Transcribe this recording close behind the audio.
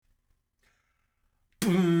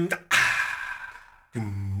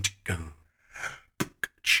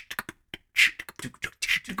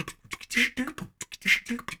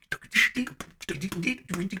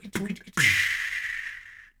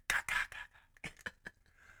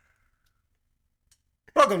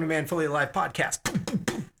Welcome to Man Fully Alive Podcast.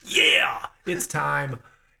 Yeah, it's time.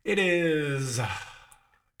 It is,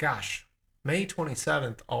 May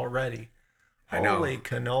 27th already. I know. Holy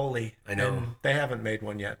cannoli. I know. And they haven't made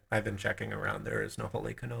one yet. I've been checking around. There is no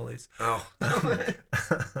holy cannolis. Oh.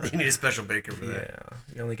 You need a special baker for that. Yeah,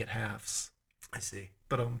 you only get halves. I see.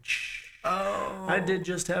 But Oh. I did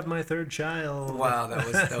just have my third child. Wow, that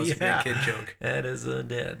was Yeah. a great kid joke. That is a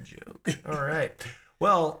dad joke. All right.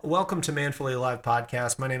 Well, welcome to Man Fully Alive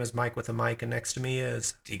Podcast. My name is Mike with a mic, and next to me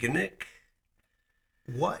is Deacon Nick.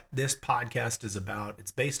 what this podcast is about.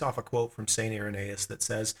 It's based off a quote from St. Irenaeus that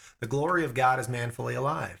says, "The glory of God is man fully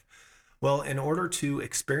alive." Well, in order to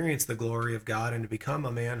experience the glory of God and to become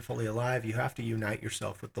a man fully alive, you have to unite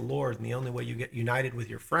yourself with the Lord. And the only way you get united with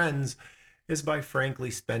your friends is by frankly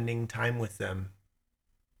spending time with them,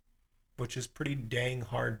 which is pretty dang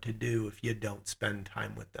hard to do if you don't spend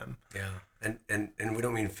time with them. Yeah. And we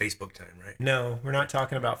don't mean Facebook time, right? No, we're not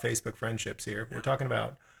talking about Facebook friendships here. We're talking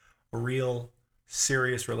about a real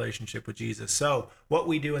serious relationship with Jesus. So what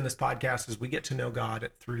we do in this podcast is we get to know God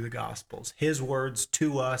through the Gospels, his words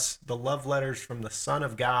to us, the love letters from the Son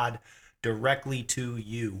of God directly to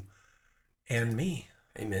you and me.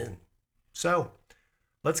 Amen. So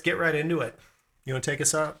let's get right into it. You want to take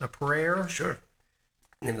us out in a prayer? Sure.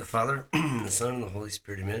 In the name of the Father, the Son, and the Holy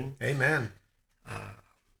Spirit. Amen. Amen.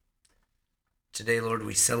 Today, Lord,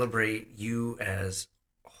 we celebrate you as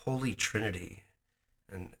Holy Trinity,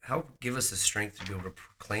 and help give us the strength to be able to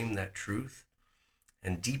proclaim that truth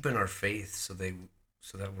and deepen our faith so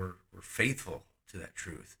that we're faithful to that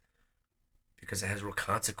truth, because it has real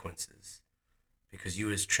consequences, because you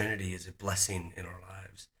as Trinity is a blessing in our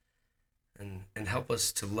lives, and help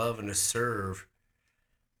us to love and to serve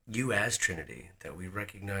you as Trinity, that we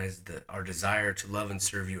recognize that our desire to love and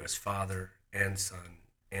serve you as Father and Son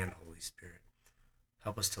and Holy Spirit.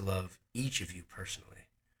 Help us to love each of you personally.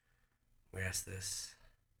 We ask this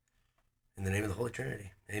in the name of the Holy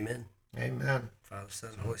Trinity. Amen. Amen. Father, Son,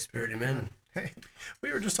 and Holy Spirit. Amen. Hey,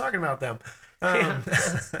 we were just talking about them.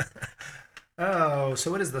 So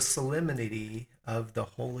what is the solemnity of the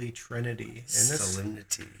Holy Trinity? And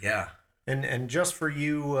Solemnity, yeah. And just for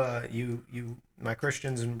you, my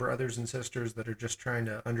Christians and brothers and sisters that are just trying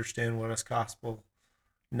to understand what us gospel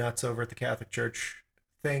nuts over at the Catholic Church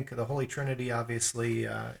think, the Holy Trinity, obviously,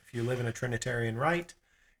 if you live in a Trinitarian rite,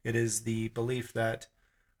 it is the belief that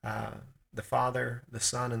the Father, the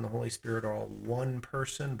Son, and the Holy Spirit are all one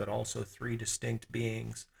person, but also three distinct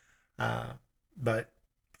beings, but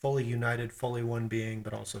fully united, fully one being,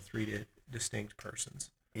 but also three distinct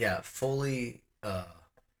persons. Yeah, fully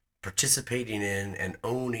participating in and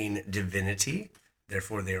owning divinity.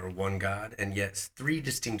 Therefore, they are one God, and yet three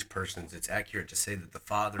distinct persons. It's accurate to say that the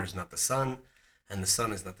Father is not the Son, and the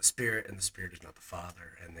Son is not the Spirit, and the Spirit is not the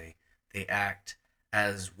Father. And they act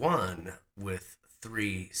as one with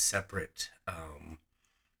three separate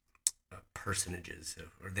personages,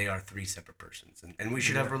 or they are three separate persons. And we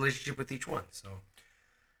should have a relationship with each one. So,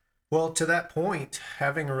 well, to that point,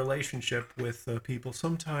 having a relationship with people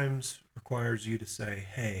sometimes requires you to say,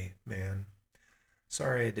 "Hey, man,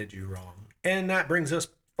 sorry I did you wrong." And that brings us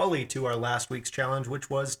fully to our last week's challenge, which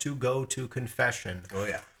was to go to confession. oh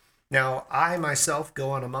yeah. Now, I myself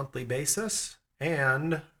go on a monthly basis,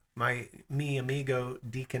 and mi amigo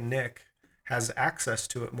Deacon Nick has access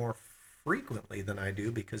to it more frequently than I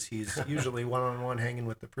do, because he's usually one-on-one hanging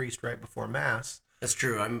with the priest right before Mass. That's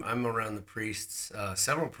true. I'm around the priests,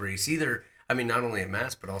 several priests, not only at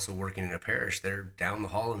Mass, but also working in a parish. They're down the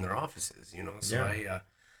hall in their offices, so Yeah.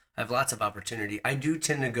 I have lots of opportunity. I do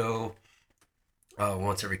tend to go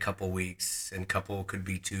once every couple weeks, and couple could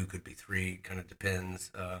be 2, could be 3, kind of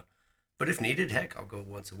depends. But if needed, heck, I'll go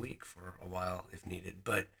once a week for a while if needed.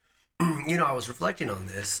 But, I was reflecting on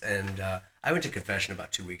this, and I went to confession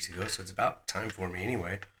about 2 weeks ago, so it's about time for me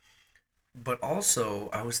anyway. But also,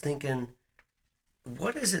 I was thinking,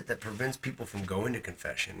 what is it that prevents people from going to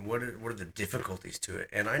confession? What are the difficulties to it?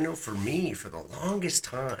 And I know for me, for the longest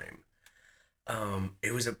time,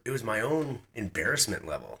 it was my own embarrassment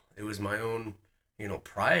level. It was my own,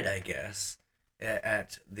 pride, I guess,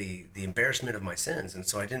 at the embarrassment of my sins. And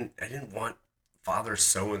so I didn't want Father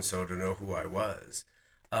so-and-so to know who I was.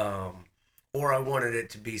 Or I wanted it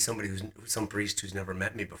to be some priest who's never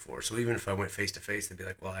met me before. So even if I went face to face, they'd be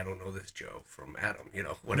like, "Well, I don't know this Joe from Adam,"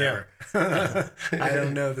 whatever. Yeah. I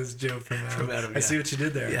don't know this Joe from Adam. From Adam, I see what you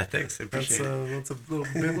did there. Yeah, thanks. I appreciate it. That's a little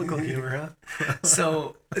biblical humor, huh?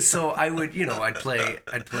 So I would,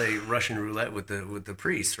 I'd play Russian roulette with the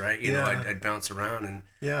priest, right? I'd bounce around and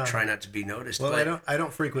try not to be noticed. Well, but, I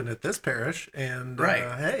don't frequent at this parish, and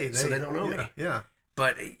right. hey, so they don't know me. Yeah.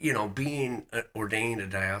 But being ordained a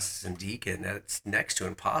diocesan deacon, that's next to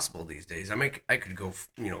impossible these days. I mean, I could go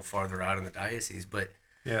farther out in the diocese, but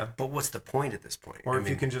Yeah. what's the point at this point? Or I if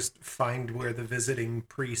you mean, can just find where the visiting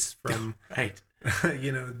priests from, right?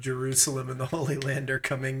 Jerusalem and the Holy Land are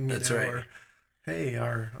coming, That's right. or hey,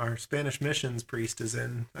 our Spanish missions priest is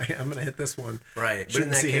in. I'm gonna hit this one. Right. But in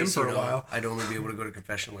Shouldn't that see him case, for a while. I'd only be able to go to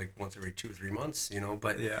confession like once every 2 or 3 months,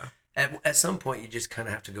 But Yeah. at some point, you just kind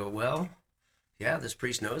of have to go, well, yeah, this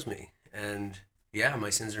priest knows me. And yeah, my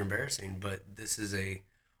sins are embarrassing, but this is a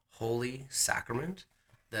holy sacrament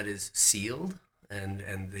that is sealed,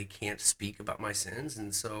 and they can't speak about my sins.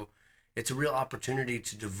 And so it's a real opportunity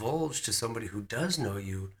to divulge to somebody who does know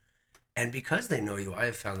you. And because they know you, I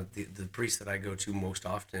have found that the priests that I go to most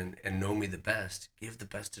often and know me the best give the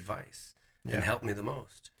best advice and Yeah. help me the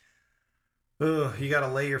most. Ugh, you got to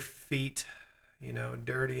lay your feet,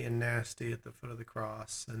 dirty and nasty at the foot of the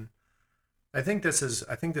cross. And I think this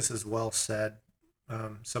is well said.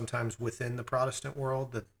 Sometimes within the Protestant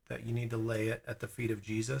world, that you need to lay it at the feet of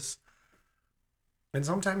Jesus. And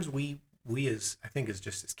sometimes we as I think as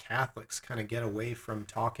Catholics kind of get away from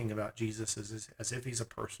talking about Jesus as if he's a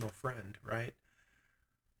personal friend, right?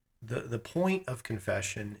 The point of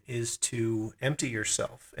confession is to empty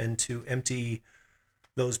yourself and to empty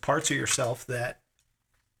those parts of yourself that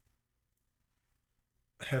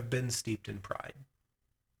have been steeped in pride,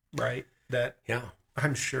 right? That Yeah.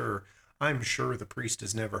 I'm sure the priest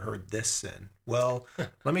has never heard this sin. Well,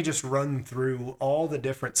 let me just run through all the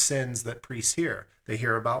different sins that priests hear. They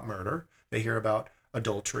hear about murder, they hear about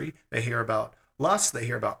adultery, they hear about lust, they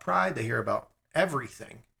hear about pride, they hear about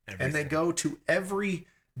everything. And they Everything. go to every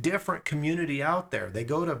different community out there. They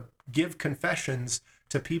go to give confessions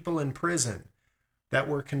to people in prison that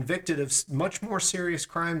were convicted of much more serious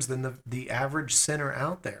crimes than the average sinner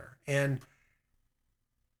out there. And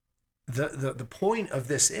the point of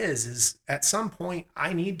this is at some point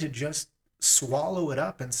I need to just swallow it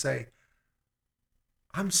up and say,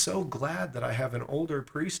 I'm so glad that I have an older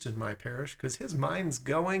priest in my parish because his mind's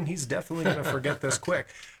going. He's definitely going to forget this quick.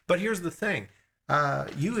 But here's the thing.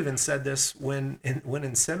 You even said this when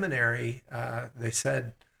in seminary, they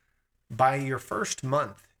said by your first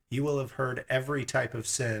month, you will have heard every type of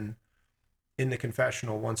sin in the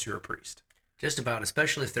confessional once you're a priest. Just about,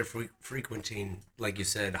 especially if they're frequenting, like you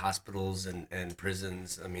said, hospitals and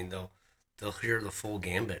prisons. I mean, they'll hear the full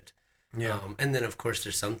gambit. Yeah. And then, of course,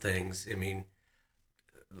 there's some things. I mean,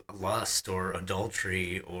 lust or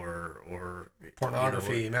adultery or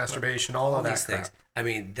Pornography, masturbation, all of that these crap. things. I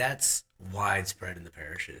mean, that's widespread in the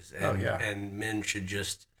parishes, and Oh, yeah. and men should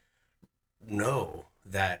just know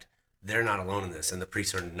that they're not alone in this, and the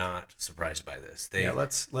priests are not surprised by this. They Yeah,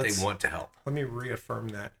 let's they want to help. let me reaffirm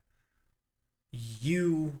that.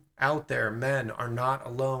 You out there, men, are not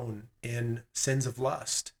alone in sins of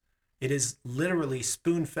lust. It is literally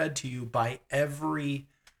spoon fed to you by every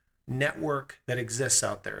network that exists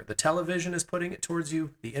out there. The television is putting it towards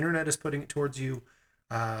you, the internet is putting it towards you,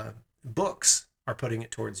 books are putting it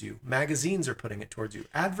towards you, magazines are putting it towards you,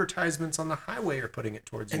 advertisements on the highway are putting it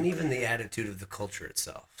towards you. And even the attitude of the culture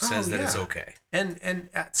itself Oh, says that it's yeah. okay. And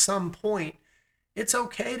at some point, it's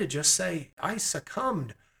okay to just say, I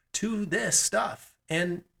succumbed to this stuff.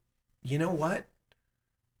 And you know what?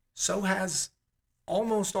 So has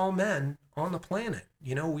almost all men on the planet.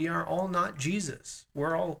 We are all not Jesus.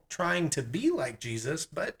 We're all trying to be like Jesus,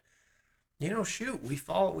 but shoot, we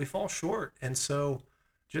fall short. And so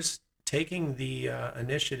just taking the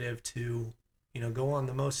initiative to, go on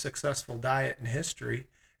the most successful diet in history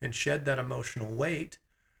and shed that emotional weight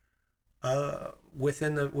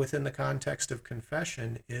within the context of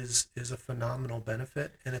confession is a phenomenal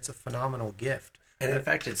benefit, and it's a phenomenal gift. And in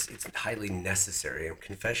fact, it's highly necessary. And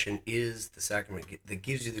confession is the sacrament that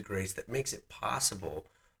gives you the grace that makes it possible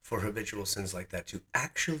for habitual sins like that to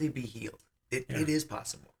actually be healed. It is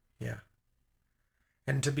possible. Yeah.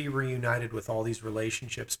 And to be reunited with all these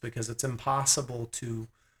relationships, because it's impossible to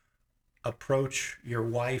approach your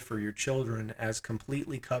wife or your children as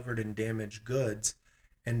completely covered in damaged goods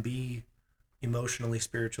and be emotionally,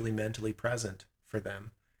 spiritually, mentally present for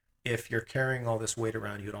them if you're carrying all this weight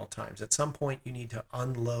around you at all times. At some point, you need to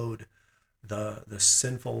unload the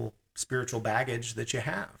sinful spiritual baggage that you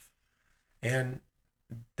have. And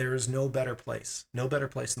there is no better place in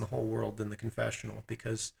the whole world than the confessional,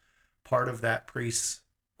 because part of that priest's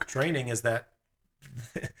training is that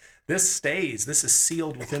this is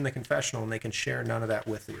sealed within the confessional, and they can share none of that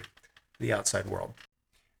with the outside world.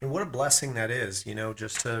 And what a blessing that is,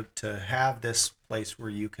 just to have this place where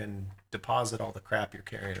you can deposit all the crap you're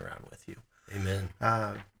carrying around with you. Amen.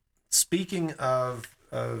 Speaking of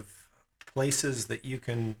places that you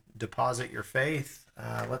can deposit your faith,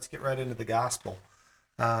 let's get right into the gospel.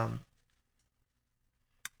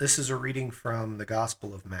 This is a reading from the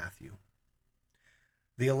Gospel of Matthew.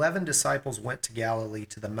 The 11 disciples went to Galilee,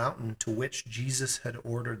 to the mountain to which Jesus had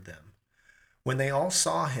ordered them. When they all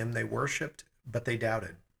saw him, they worshipped, but they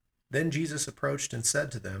doubted. Then Jesus approached and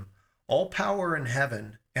said to them, "All power in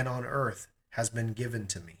heaven and on earth has been given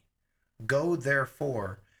to me. Go,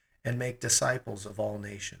 therefore, and make disciples of all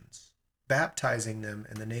nations, baptizing them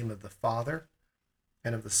in the name of the Father,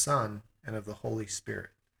 and of the Son, and of the Holy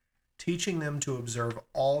Spirit, teaching them to observe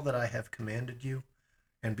all that I have commanded you,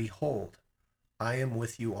 and behold, I am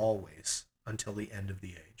with you always until the end of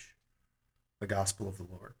the age." The Gospel of the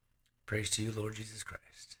Lord. Praise to you, Lord Jesus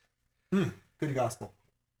Christ. Good gospel.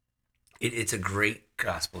 It's a great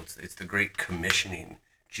gospel. It's the great commissioning.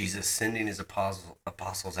 Jesus sending his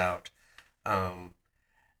apostles out. And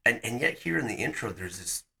yet here in the intro, there's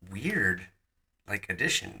this weird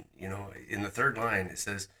addition. In the third line, it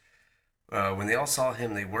says, when they all saw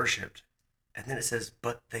him, they worshiped. And then it says,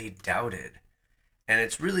 but they doubted. And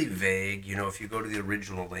it's really vague. If you go to the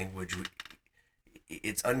original language,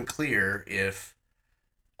 it's unclear if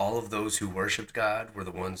all of those who worshiped God were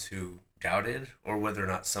the ones who doubted, or whether or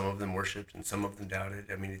not some of them worshiped and some of them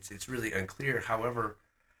doubted. I mean, it's really unclear. However,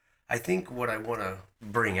 I think what I want to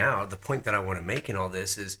bring out, the point that I want to make in all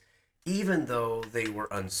this is, even though they were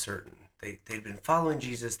uncertain, they'd been following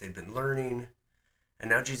Jesus, they'd been learning, and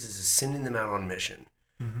now Jesus is sending them out on mission.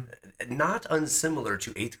 Mm-hmm. Not unsimilar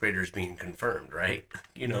to 8th graders being confirmed, right?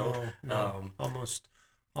 No.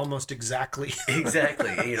 Almost exactly.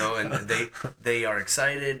 Exactly. And they are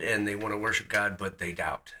excited and they want to worship God, but they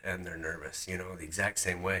doubt and they're nervous, the exact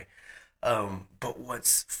same way. But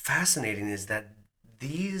what's fascinating is that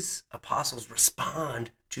these apostles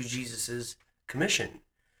respond to Jesus's commission.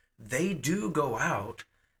 They do go out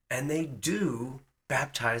and they do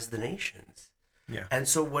baptize the nations. Yeah. And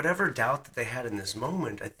so whatever doubt that they had in this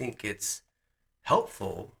moment, I think it's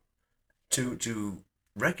helpful to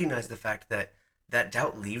recognize the fact that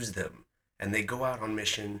doubt leaves them and they go out on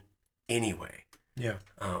mission anyway. Yeah.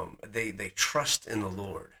 They trust in the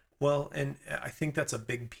Lord. Well, and I think that's a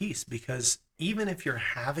big piece, because even if you're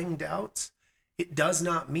having doubts, it does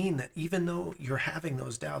not mean that even though you're having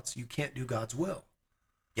those doubts, you can't do God's will.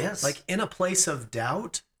 Yes. In a place of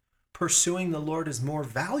doubt, pursuing the Lord is more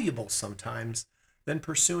valuable sometimes than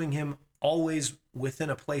pursuing him always within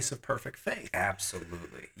a place of perfect faith.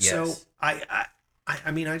 Absolutely. Yes. So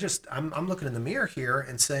I'm looking in the mirror here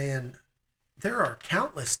and saying, there are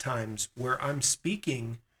countless times where I'm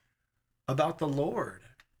speaking about the Lord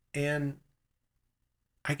and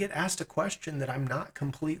I get asked a question that I'm not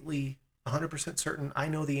completely 100% certain I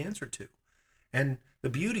know the answer to. And the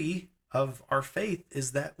beauty of our faith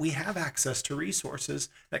is that we have access to resources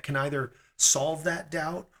that can either solve that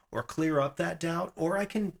doubt or clear up that doubt, or I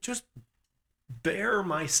can just bare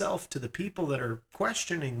myself to the people that are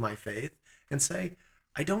questioning my faith and say,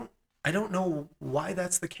 I don't know why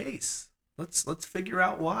that's the case. Let's figure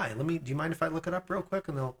out why. Do you mind if I look it up real quick?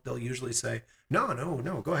 And they'll usually say,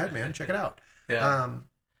 no, go ahead, man, check it out. Yeah.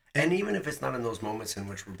 And even if it's not in those moments in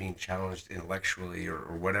which we're being challenged intellectually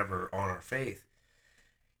or whatever on our faith,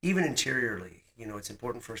 even interiorly, it's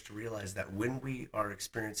important for us to realize that when we are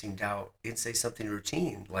experiencing doubt in, say, something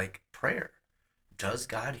routine like prayer, does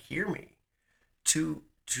God hear me? To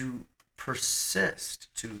persist,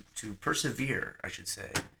 to persevere, I should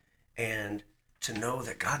say, and to know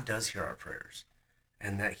that God does hear our prayers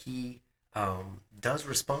and that he does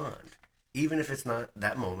respond. Even if it's not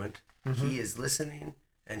that moment, mm-hmm. He is listening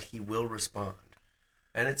and he will respond.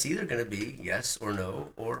 And it's either going to be yes or no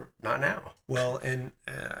or not now. Well, and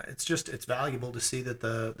it's valuable to see that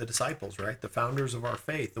the disciples, right, the founders of our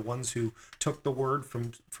faith, the ones who took the word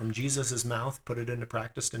from Jesus's mouth, put it into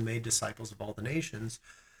practice, and made disciples of all the nations.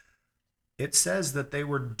 It says that they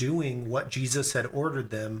were doing what Jesus had ordered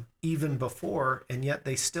them even before, and yet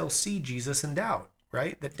they still see Jesus in doubt,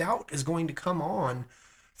 right? That doubt is going to come on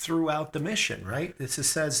throughout the mission, right? This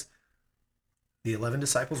says, the 11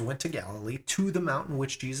 disciples went to Galilee, to the mountain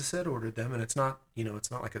which Jesus had ordered them. And it's not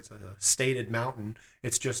like it's a stated mountain.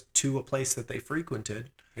 It's just to a place that they frequented.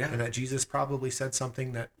 Yeah. And that Jesus probably said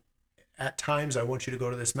something that at times, I want you to go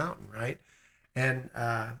to this mountain, right? And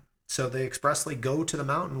so they expressly go to the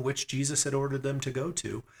mountain which Jesus had ordered them to go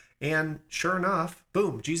to. And sure enough,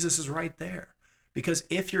 boom, Jesus is right there. Because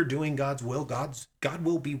if you're doing God's will, God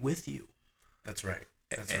will be with you. That's right.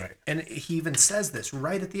 That's right. And he even says this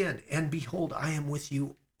right at the end. And behold, I am with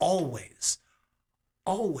you always.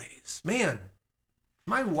 Always. Man,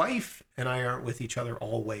 my wife and I aren't with each other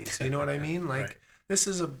always. You know what I mean? Right. This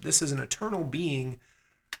is an eternal being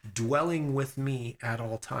dwelling with me at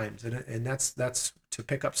all times. And that's to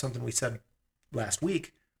pick up something we said last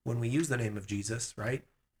week when we use the name of Jesus, right?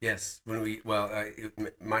 Yes, when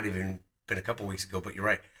it might have even been a couple weeks ago, but you're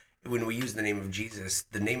right. When we use the name of Jesus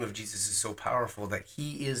is so powerful that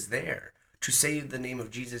he is there. To say the name of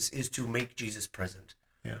Jesus is to make Jesus present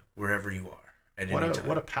Yeah. wherever you are at What any a time.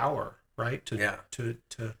 what a power, right? Yeah. To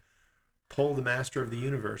pull the master of the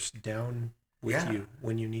universe down with Yeah. you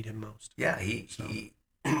when you need him most. Yeah, So.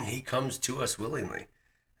 he comes to us willingly,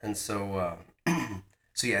 and so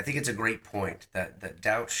so yeah, I think it's a great point that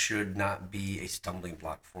doubt should not be a stumbling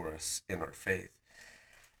block for us in our faith.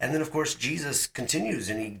 And then of course Jesus continues,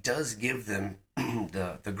 and he does give them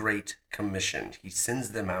the great commission. He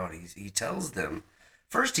sends them out. He tells them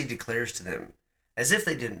first. He declares to them as if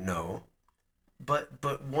they didn't know,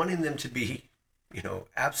 but wanting them to be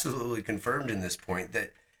absolutely confirmed in this point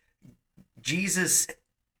that Jesus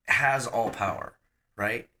has all power,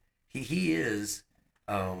 right? He is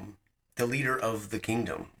the leader of the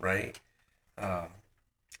kingdom, right? And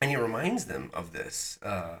he reminds them of this.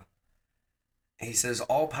 He says,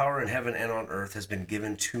 "All power in heaven and on earth has been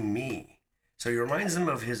given to me." So he reminds them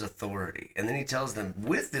of his authority, and then he tells them,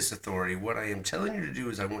 "With this authority, what I am telling you to do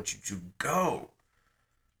is I want you to go.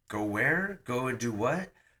 Go where? Go and do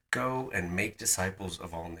what? Go and make disciples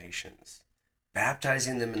of all nations,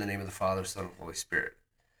 baptizing them in the name of the Father, Son, and Holy Spirit."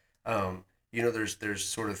 There's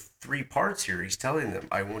sort of three parts here. He's telling them,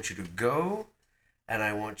 I want you to go, and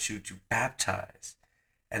I want you to baptize.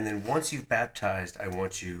 And then once you've baptized, I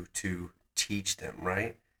want you to teach them,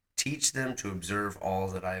 right? Teach them to observe all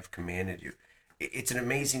that I have commanded you. It's an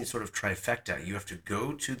amazing sort of trifecta. You have to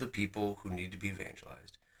go to the people who need to be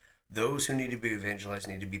evangelized. Those who need to be evangelized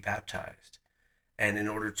need to be baptized. And in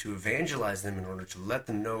order to evangelize them, in order to let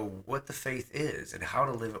them know what the faith is and how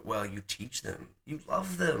to live it well, you teach them. You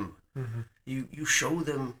love them. Mm-hmm. You show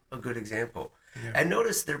them a good example. Yeah. And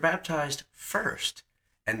notice they're baptized first,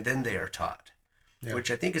 and then they are taught,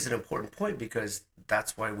 which I think is an important point, because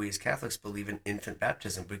that's why we as Catholics believe in infant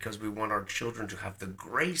baptism, because we want our children to have the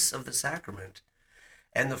grace of the sacrament,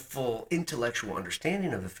 and the full intellectual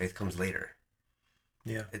understanding of the faith comes later.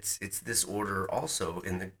 Yeah. It's this order also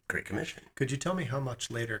in the Great Commission. Could you tell me how much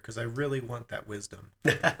later? Because I really want that wisdom.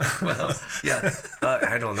 Well, yeah.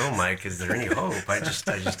 I don't know, Mike. Is there any hope? I just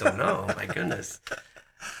don't know. My goodness.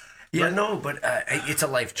 Yeah, but it's a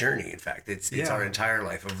life journey. In fact, it's our entire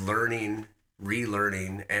life of learning,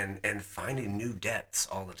 relearning, and finding new depths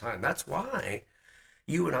all the time. That's why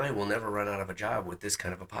you and I will never run out of a job with this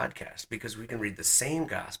kind of a podcast, because we can read the same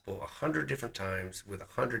gospel 100 different times with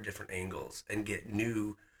 100 different angles and get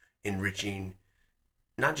new, enriching,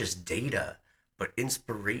 not just data, but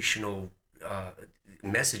inspirational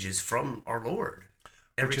messages from our Lord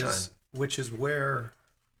every time. Which is where,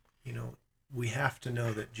 we have to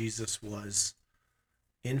know that Jesus was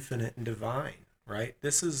infinite and divine, right?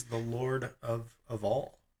 This is the Lord of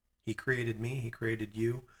all. He created me, he created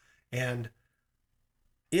you. And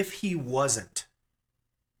if he wasn't,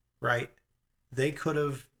 right, they could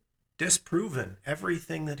have disproven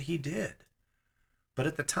everything that he did. But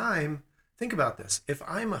at the time, think about this. If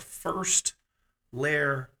I'm a first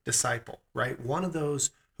layer disciple, right, one of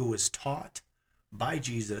those who was taught by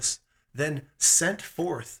Jesus, then sent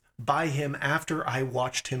forth by him after I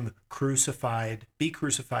watched him be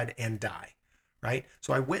crucified and die, right?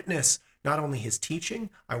 So I witness not only his teaching,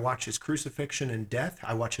 I watch his crucifixion and death,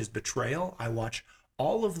 I watch his betrayal, I watch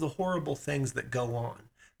all of the horrible things that go on.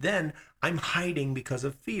 Then I'm hiding because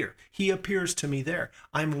of fear. He appears to me there.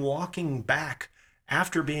 I'm walking back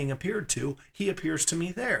after being appeared to. He appears to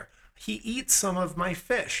me there. He eats some of my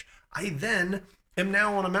fish. I then am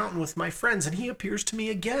now on a mountain with my friends, and he appears to me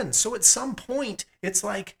again. So at some point, it's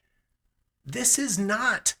like, this is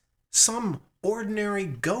not some ordinary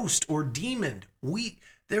ghost or demon.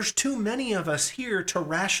 There's too many of us here to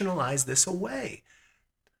rationalize this away.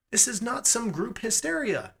 This is not some group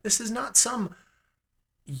hysteria. This is not some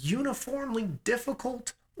uniformly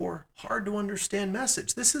difficult or hard to understand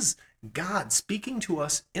message. This is God speaking to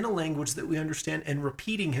us in a language that we understand and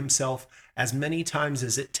repeating himself as many times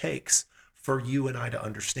as it takes for you and I to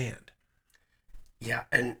understand. Yeah,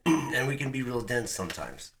 and we can be real dense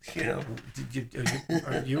sometimes, You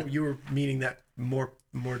were meaning that more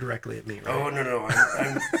directly at me, right? Oh, no,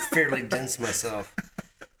 I'm fairly dense myself.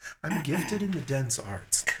 I'm gifted in the dense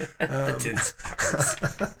arts. The dense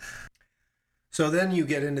arts. So then you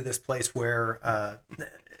get into this place where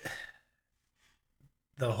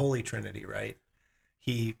the Holy Trinity, right?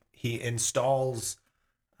 He installs,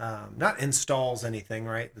 not installs anything,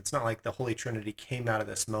 right? It's not like the Holy Trinity came out of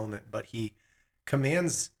this moment, but he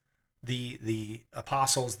commands the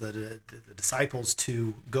apostles, the disciples,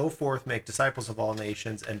 to go forth, make disciples of all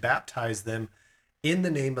nations, and baptize them in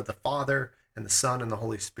the name of the Father and the Son and the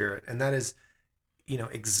Holy Spirit. And that is,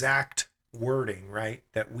 exact wording, right,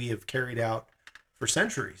 that we have carried out for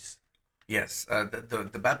centuries. Yes,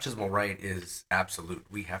 the baptismal rite is absolute.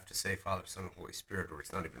 We have to say Father, Son, and Holy Spirit, or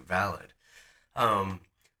it's not even valid. Um,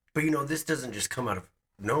 but this doesn't just come out of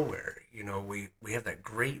nowhere. We have that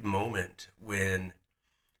great moment when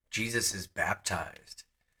Jesus is baptized,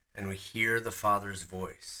 and we hear the Father's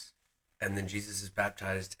voice, and then Jesus is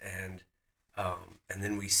baptized, and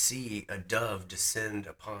then we see a dove descend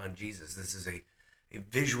upon Jesus. This is a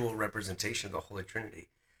visual representation of the Holy Trinity.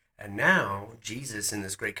 And now Jesus in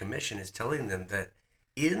this Great Commission is telling them that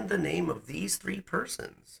in the name of these three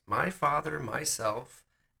persons, my Father, myself,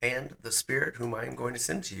 and the Spirit whom I am going to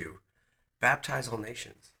send to you, baptize all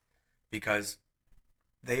nations, because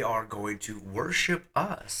they are going to worship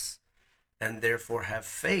us and therefore have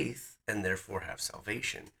faith and therefore have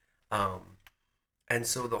salvation. And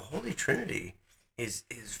so the Holy Trinity is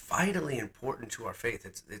vitally important to our faith.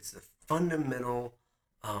 It's the fundamental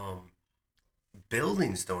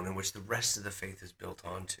building stone in which the rest of the faith is built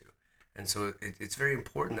onto. And so it's very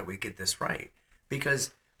important that we get this right,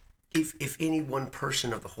 because if any one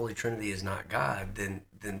person of the Holy Trinity is not God,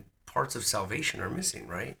 then parts of salvation are missing,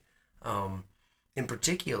 right? In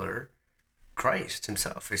particular, Christ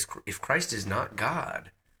himself. If Christ is not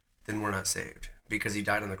God, then we're not saved, because he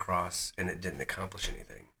died on the cross and it didn't accomplish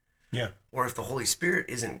anything. Yeah. Or if the Holy Spirit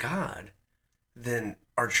isn't God, then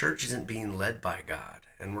our church isn't being led by God,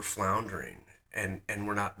 and we're floundering, and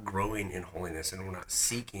we're not growing in holiness, and we're not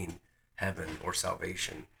seeking heaven or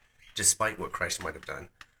salvation, despite what Christ might have done.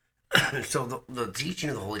 So the teaching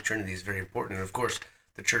of the Holy Trinity is very important. And of course,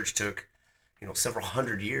 the church took, several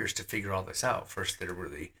hundred years to figure all this out. First, there were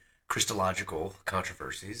the Christological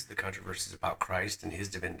controversies, the controversies about Christ and his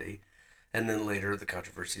divinity. And then later, the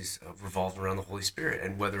controversies revolved around the Holy Spirit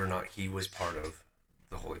and whether or not he was part of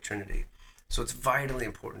the Holy Trinity. So it's vitally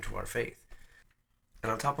important to our faith.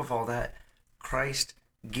 And on top of all that, Christ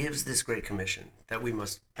gives this great commission that we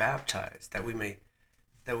must baptize, that we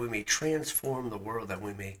may transform the world, that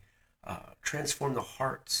we may transform the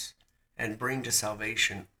hearts and bring to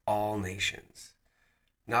salvation all nations,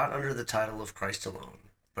 not under the title of Christ alone,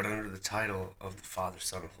 but under the title of the Father,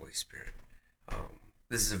 Son, and Holy Spirit.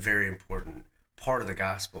 This is a very important part of the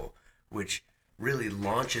gospel, which really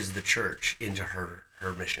launches the church into her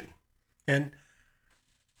mission. And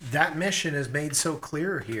that mission is made so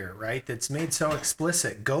clear here, right? It's made so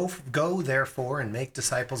explicit. Go therefore and make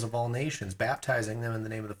disciples of all nations, baptizing them in the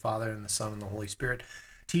name of the Father and the Son and the Holy Spirit,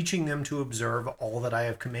 teaching them to observe all that I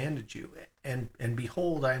have commanded you. And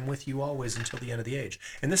behold, I am with you always until the end of the age.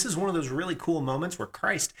 And this is one of those really cool moments where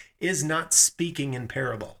Christ is not speaking in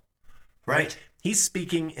parable, right? He's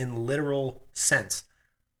speaking in literal sense.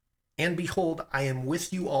 And behold, I am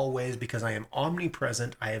with you always, because I am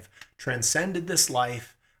omnipresent. I have transcended this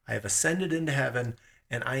life. I have ascended into heaven,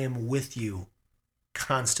 and I am with you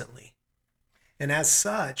constantly. And as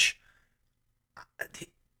such,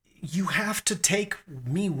 you have to take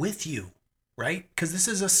me with you, right? Because this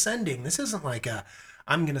is ascending. This isn't like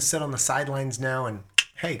I'm going to sit on the sidelines now and,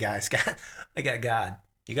 hey guys, I got God.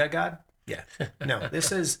 You got God? Yeah. No,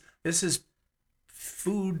 this is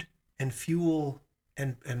food and fuel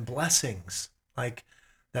and blessings like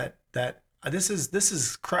that. This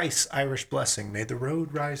is Christ's Irish blessing. May the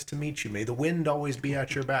road rise to meet you. May the wind always be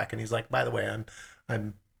at your back. And he's like, by the way,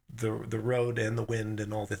 I'm the road and the wind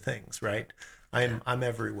and all the things, right? I'm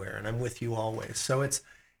everywhere and I'm with you always. So it's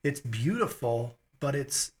beautiful, but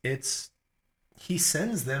it's he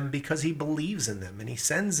sends them because he believes in them, and he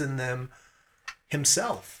sends in them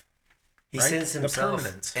himself. He sends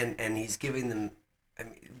himself, and he's giving them. I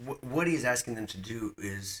mean, what he's asking them to do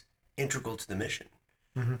is integral to the mission.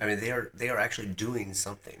 Mm-hmm. I mean, they are actually doing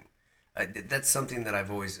something. That's something that I've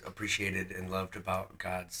always appreciated and loved about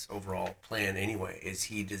God's overall plan. Anyway, is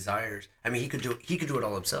he desires. I mean, he could do it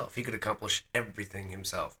all himself. He could accomplish everything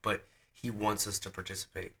himself, but he wants us to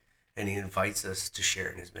participate, and he invites us to share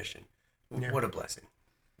in his mission. Yeah. What a blessing!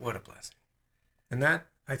 What a blessing! And that,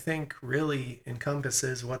 I think, really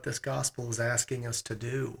encompasses what this gospel is asking us to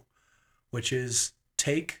do, which is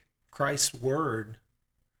take Christ's word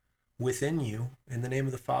within you in the name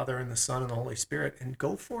of the Father and the Son and the Holy Spirit and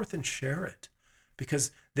go forth and share it,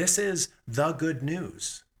 because this is the good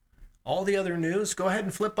news. All the other news, go ahead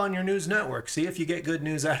and flip on your news network. See if you get good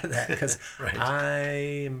news out of that, because right. I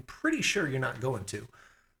am pretty sure you're not going to.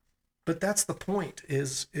 But that's the point,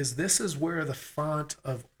 is this is where the font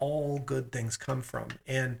of all good things come from.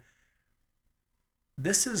 And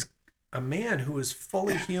this is a man who is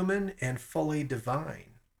fully human and fully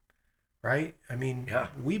divine, right? I mean, Yeah.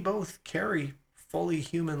 we both carry fully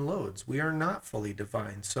human loads. We are not fully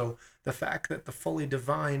divine. So the fact that the fully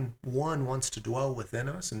divine one wants to dwell within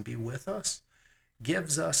us and be with us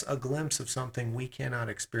gives us a glimpse of something we cannot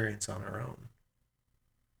experience on our own.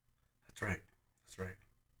 That's right. That's right.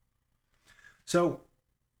 So,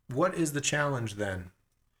 what is the challenge then?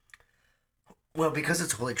 Well, because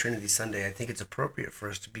it's Holy Trinity Sunday, I think it's appropriate for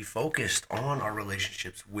us to be focused on our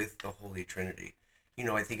relationships with the Holy Trinity.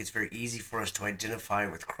 I think it's very easy for us to identify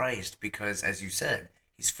with Christ because, as you said,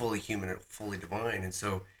 he's fully human and fully divine. And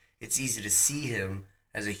so it's easy to see him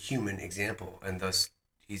as a human example, and thus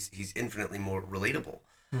he's infinitely more relatable.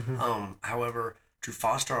 However, to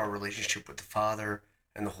foster our relationship with the Father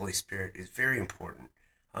and the Holy Spirit is very important.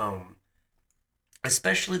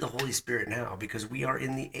 Especially the Holy Spirit now, because we are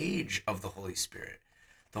in the age of the Holy Spirit.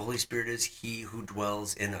 The Holy Spirit is he who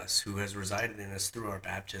dwells in us, who has resided in us through our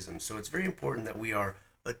baptism. So it's very important that we are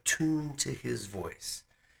attuned to his voice.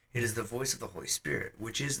 It is the voice of the Holy Spirit,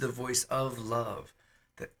 which is the voice of love,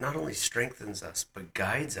 that not only strengthens us, but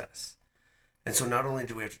guides us. And so not only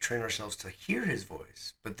do we have to train ourselves to hear his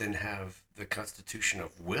voice, but then have the constitution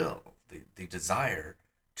of will, the desire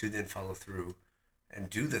to then follow through and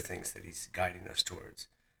do the things that he's guiding us towards.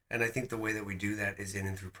 And I think the way that we do that is in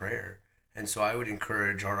and through prayer. And so I would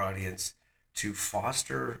encourage our audience to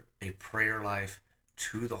foster a prayer life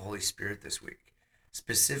to the Holy Spirit this week.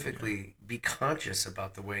 Specifically, be conscious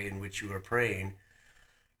about the way in which you are praying,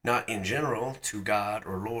 not in general to God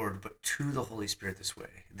or Lord, but to the Holy Spirit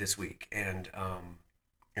this week, and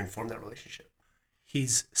form that relationship.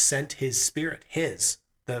 He's sent his Spirit,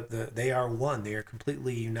 they are one, they are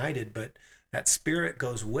completely united, but that Spirit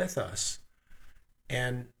goes with us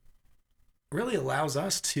and really allows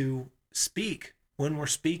us to speak when we're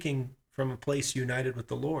speaking from a place united with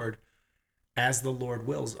the Lord as the Lord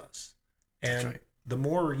wills us. And That's right. The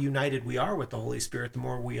more united we are with the Holy Spirit, the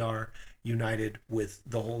more we are united with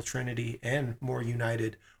the whole Trinity and more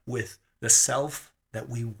united with the self that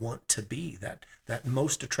we want to be, that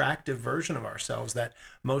most attractive version of ourselves, that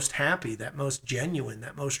most happy, that most genuine,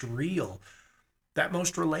 that most real, that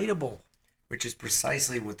most relatable. Which is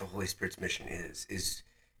precisely what the Holy Spirit's mission is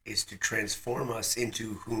to transform us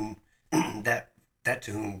into whom that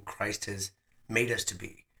to whom Christ has made us to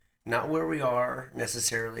be. Not where we are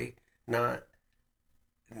necessarily, not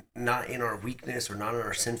in our weakness or not in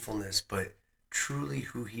our sinfulness, but truly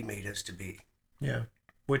who he made us to be. Yeah.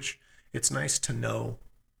 Which it's nice to know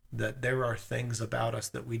that there are things about us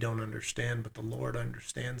that we don't understand, but the Lord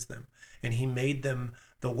understands them. And he made them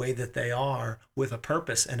the way that they are with a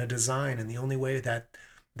purpose and a design. And the only way that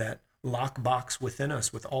lockbox within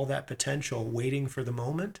us with all that potential waiting for the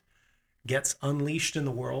moment gets unleashed in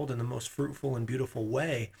the world in the most fruitful and beautiful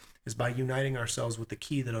way is by uniting ourselves with the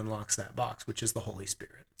key that unlocks that box, which is the Holy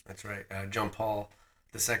Spirit. That's right. John Paul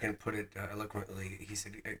II put it eloquently. He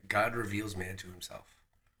said, God reveals man to himself.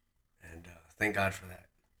 And thank God for that.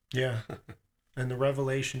 Yeah. And the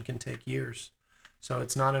revelation can take years. So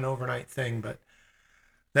it's not an overnight thing, but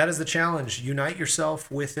that is the challenge. Unite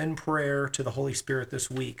yourself within prayer to the Holy Spirit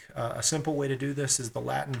this week. A simple way to do this is the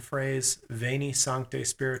Latin phrase, Veni Sancte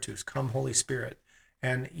Spiritus, come Holy Spirit.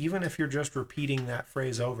 And even if you're just repeating that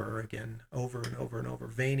phrase over again, over and over and over,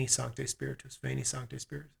 Veni Sancte Spiritus, Veni Sancte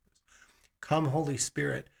Spiritus, come Holy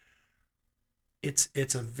Spirit,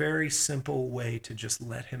 it's a very simple way to just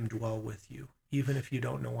let him dwell with you, even if you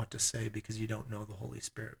don't know what to say because you don't know the Holy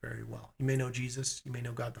Spirit very well. You may know Jesus, you may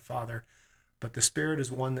know God the Father, but the Spirit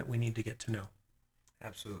is one that we need to get to know.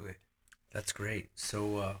 Absolutely. That's great.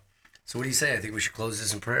 So what do you say? I think we should close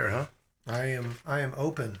this in prayer, huh? I am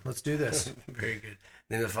open. Let's do this. Very good.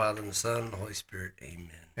 In the name of the Father, and the Son, and the Holy Spirit. Amen.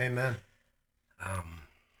 Amen.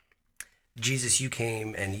 Jesus, you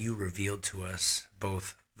came and you revealed to us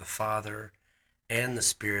both the Father and the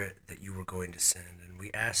Spirit that you were going to send. And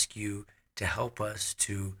we ask you to help us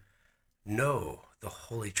to know the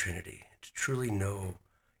Holy Trinity, to truly know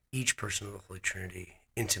each person of the Holy Trinity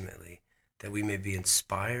intimately, that we may be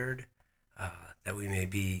inspired, that we may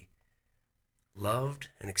be loved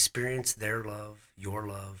and experience their love, your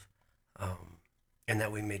love, and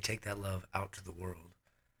that we may take that love out to the world.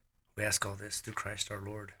 We ask all this through Christ our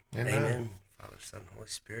Lord. Amen. Amen. Father, Son, Holy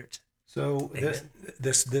Spirit. So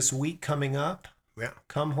this week coming up, Yeah.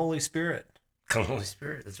 come Holy Spirit. Come Holy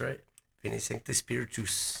Spirit. That's right. Veni Sancte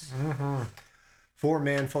Spiritus. For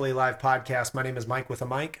Man Fully Alive podcast, my name is Mike with a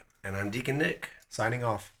mic. And I'm Deacon Nick. Signing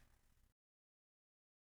off.